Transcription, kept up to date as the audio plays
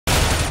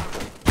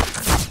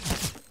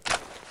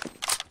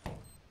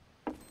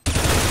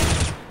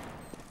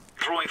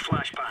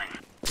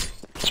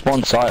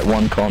Spawn site,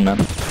 one con, man.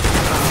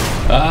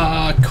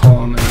 Ah,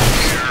 con.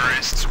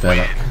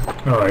 Better.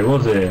 Oh, he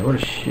was there. What a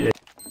shit.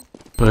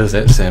 What is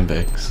that,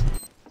 sandbags?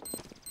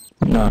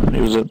 No, he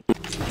was at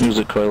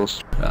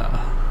coils.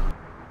 Ah.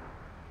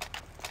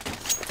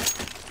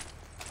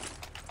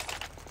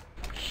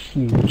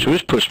 Should we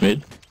just push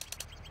mid?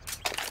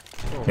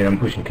 Yeah, I'm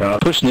pushing cars.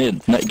 Push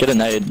mid. Get a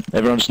nade.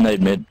 Everyone just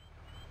nade mid.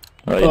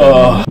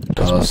 Oh,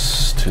 That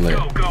was too late.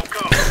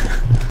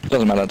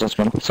 Doesn't matter, doesn't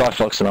matter.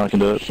 Cyfox and I can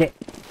do it. Shit.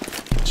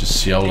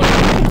 Just YOLO.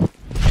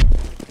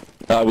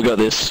 We got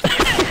this.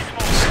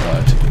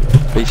 Slide to do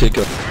that. BT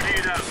go.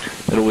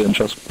 It'll win,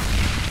 trust me.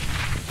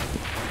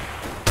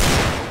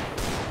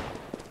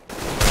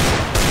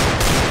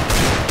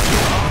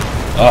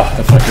 Oh,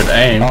 if I could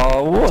aim.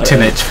 Oh, what? 10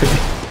 HP.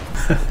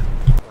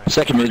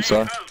 Second mid,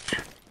 so.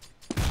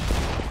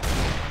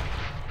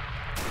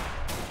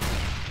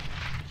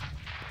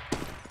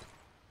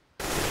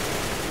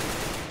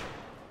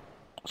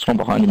 Someone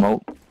behind him,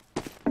 ult.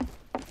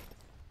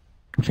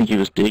 I think he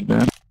was dig,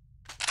 man.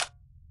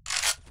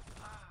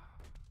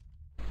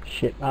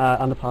 Shit,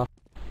 underpass.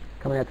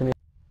 Coming out to me.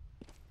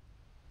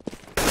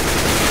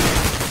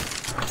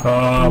 Oh,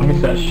 I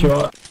missed that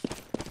shot.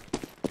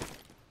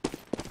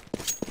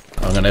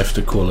 I'm gonna have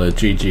to call a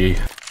GG.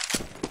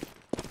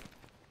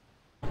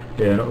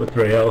 Yeah, not with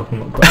 3 health. I'm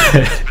not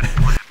quite.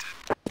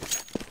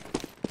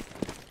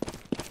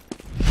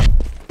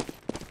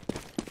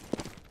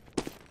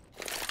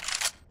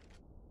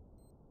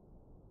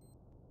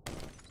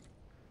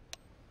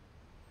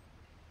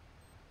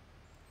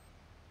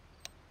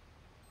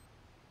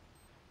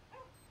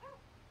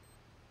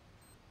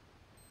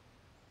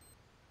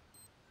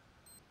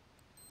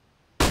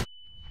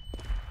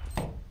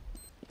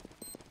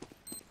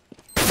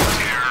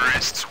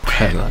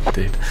 Bad luck,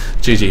 dude.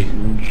 GG.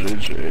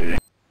 GG.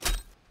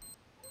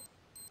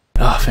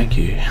 Ah, thank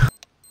you.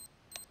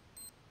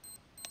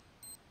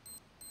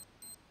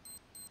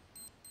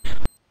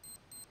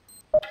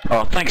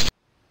 Oh, thanks.